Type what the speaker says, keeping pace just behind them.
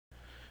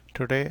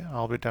Today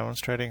I'll be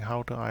demonstrating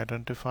how to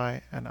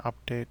identify and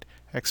update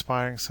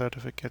expiring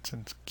certificates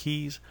and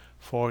keys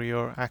for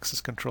your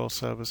access control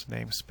service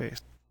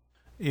namespace.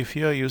 If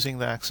you are using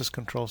the access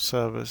control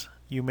service,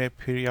 you may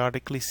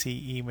periodically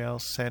see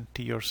emails sent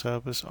to your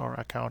service or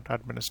account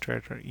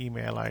administrator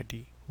email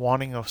ID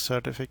warning of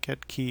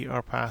certificate, key,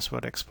 or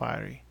password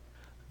expiry.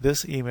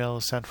 This email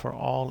is sent for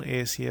all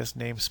ACS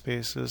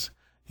namespaces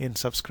in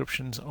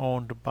subscriptions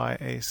owned by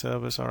a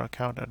service or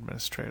account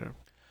administrator.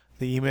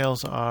 The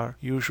emails are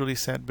usually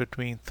sent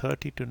between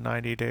 30 to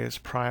 90 days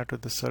prior to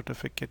the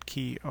certificate,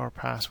 key, or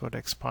password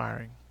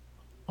expiring.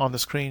 On the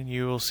screen,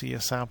 you will see a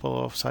sample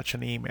of such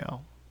an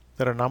email.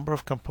 There are a number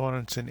of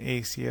components in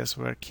ACS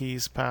where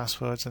keys,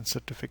 passwords, and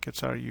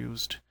certificates are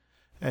used,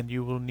 and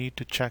you will need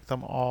to check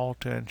them all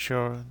to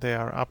ensure they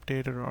are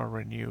updated or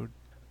renewed.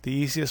 The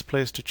easiest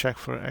place to check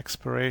for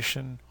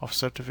expiration of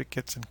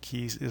certificates and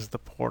keys is the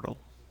portal.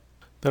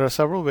 There are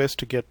several ways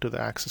to get to the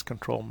Access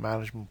Control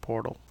Management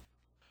Portal.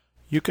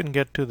 You can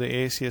get to the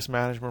ACS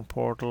Management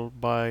Portal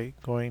by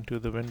going to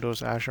the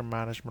Windows Azure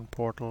Management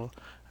Portal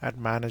at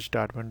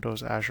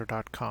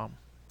manage.windowsazure.com.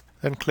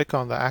 Then click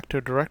on the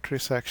Active Directory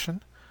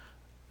section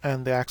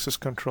and the Access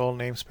Control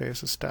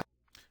Namespaces tab.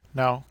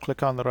 Now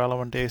click on the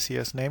relevant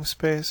ACS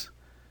namespace,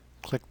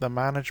 click the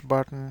Manage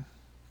button,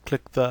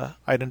 click the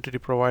identity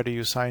provider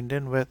you signed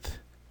in with.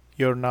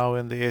 You're now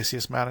in the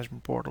ACS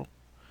Management Portal.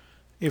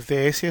 If the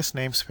ACS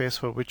namespace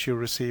for which you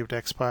received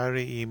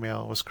expiry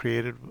email was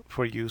created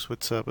for use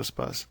with Service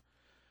Bus,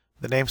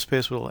 the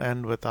namespace will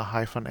end with a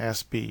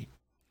 -sb.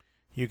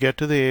 You get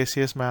to the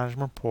ACS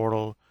Management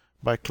Portal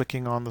by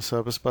clicking on the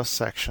Service Bus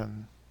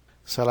section,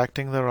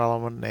 selecting the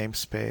relevant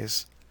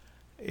namespace.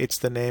 It's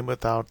the name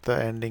without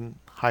the ending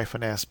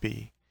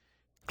 -sb,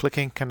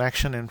 clicking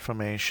Connection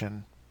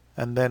Information,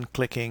 and then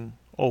clicking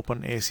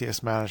Open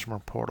ACS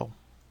Management Portal.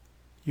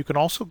 You can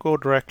also go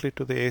directly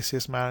to the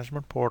ACS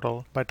Management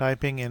Portal by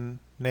typing in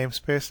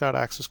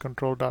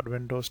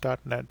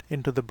namespace.accesscontrol.windows.net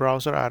into the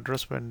browser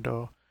address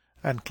window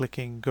and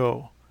clicking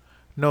Go.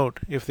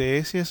 Note, if the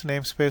ACS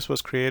namespace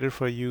was created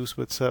for use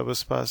with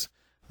Service Bus,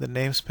 the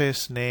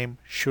namespace name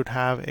should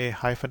have a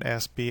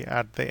 -sb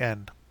at the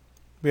end.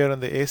 We are in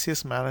the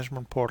ACS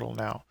Management Portal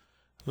now.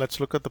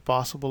 Let's look at the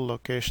possible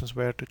locations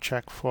where to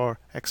check for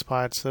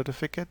expired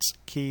certificates,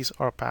 keys,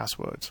 or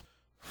passwords.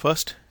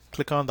 First,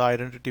 click on the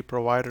Identity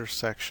Providers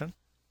section.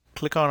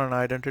 Click on an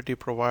identity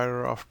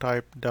provider of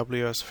type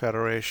WS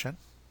Federation.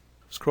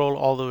 Scroll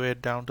all the way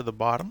down to the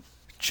bottom.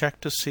 Check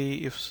to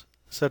see if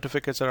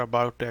certificates are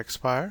about to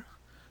expire.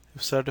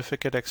 If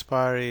certificate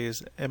expiry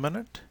is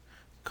imminent,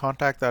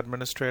 contact the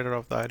administrator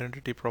of the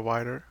identity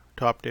provider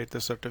to update the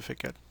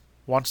certificate.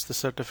 Once the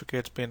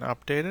certificate's been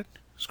updated,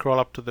 scroll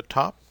up to the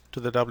top to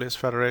the WS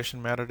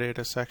Federation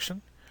metadata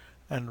section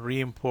and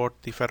re-import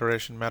the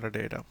Federation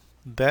metadata.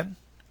 Then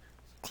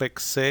click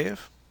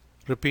Save.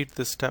 Repeat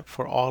this step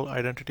for all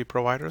identity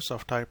providers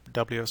of type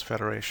WS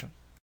Federation.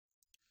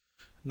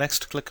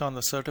 Next, click on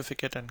the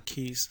Certificate and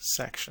Keys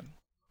section.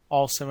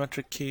 All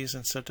symmetric keys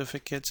and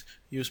certificates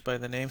used by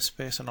the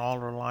namespace and all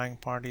relying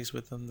parties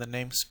within the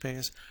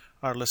namespace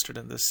are listed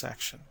in this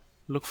section.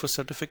 Look for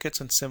certificates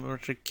and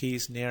symmetric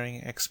keys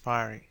nearing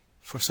expiry.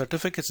 For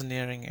certificates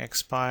nearing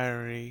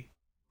expiry,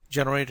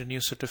 generate a new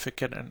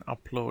certificate and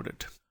upload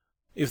it.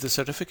 If the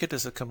certificate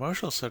is a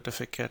commercial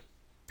certificate,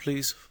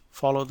 please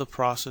follow the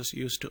process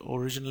used to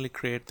originally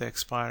create the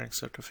expiring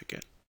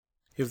certificate.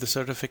 If the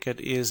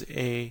certificate is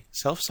a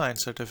self-signed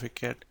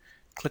certificate,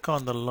 click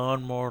on the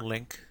Learn More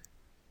link,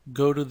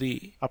 go to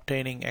the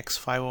Obtaining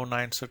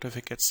X509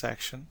 Certificate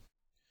section,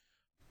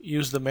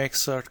 use the Make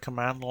Cert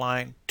command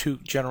line to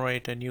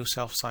generate a new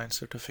self-signed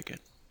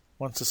certificate.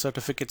 Once the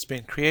certificate's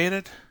been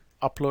created,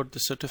 upload the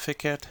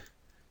certificate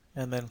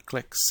and then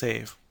click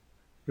Save.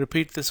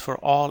 Repeat this for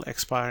all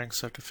expiring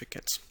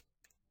certificates.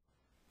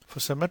 For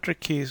symmetric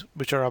keys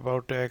which are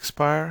about to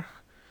expire,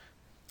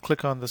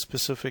 click on the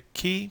specific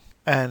key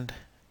and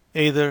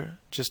either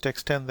just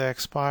extend the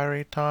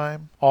expiry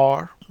time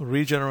or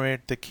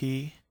regenerate the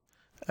key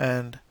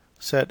and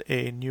set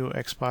a new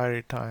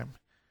expiry time.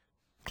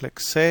 Click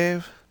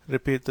Save.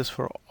 Repeat this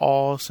for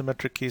all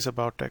symmetric keys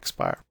about to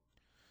expire.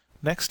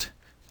 Next,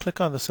 click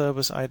on the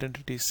Service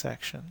Identities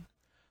section.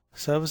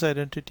 Service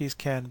identities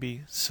can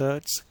be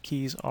certs,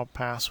 keys, or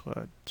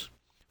passwords.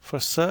 For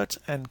certs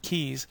and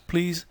keys,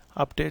 please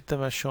update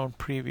them as shown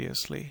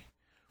previously.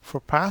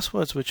 For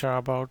passwords which are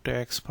about to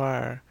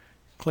expire,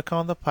 click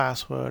on the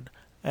password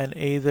and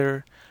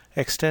either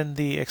extend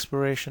the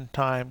expiration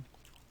time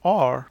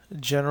or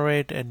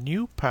generate a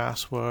new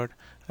password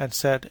and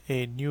set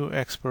a new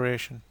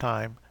expiration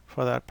time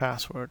for that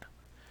password.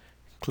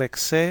 Click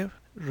Save.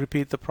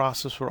 Repeat the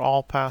process for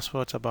all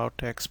passwords about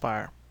to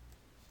expire.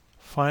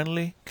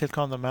 Finally, click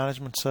on the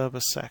Management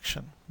Service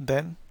section.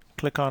 Then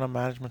click on a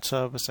Management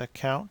Service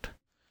account.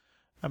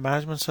 A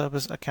Management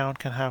Service account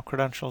can have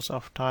credentials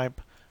of type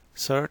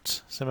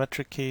certs,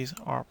 symmetric keys,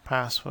 or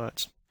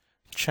passwords.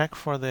 Check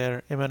for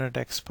their imminent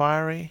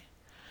expiry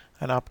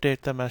and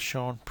update them as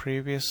shown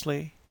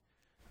previously.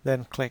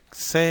 Then click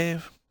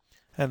Save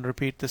and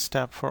repeat this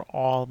step for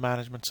all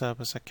management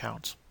service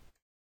accounts.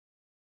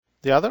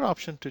 The other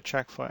option to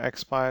check for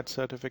expired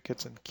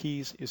certificates and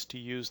keys is to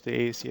use the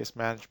ACS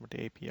Management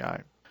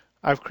API.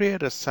 I've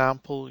created a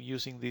sample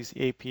using these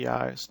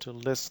APIs to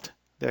list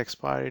the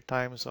expiry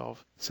times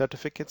of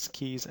certificates,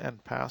 keys,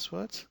 and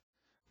passwords.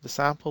 The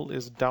sample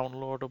is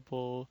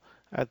downloadable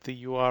at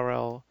the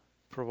URL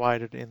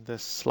provided in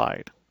this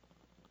slide.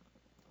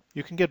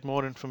 You can get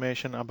more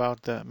information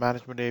about the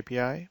Management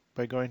API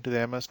by going to the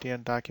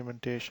MSDN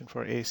documentation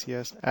for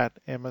ACS at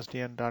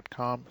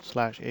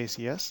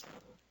msdn.com/ACS,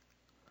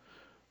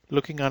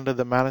 looking under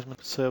the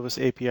Management Service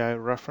API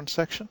reference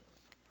section,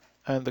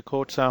 and the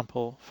code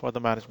sample for the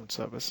management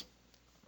service.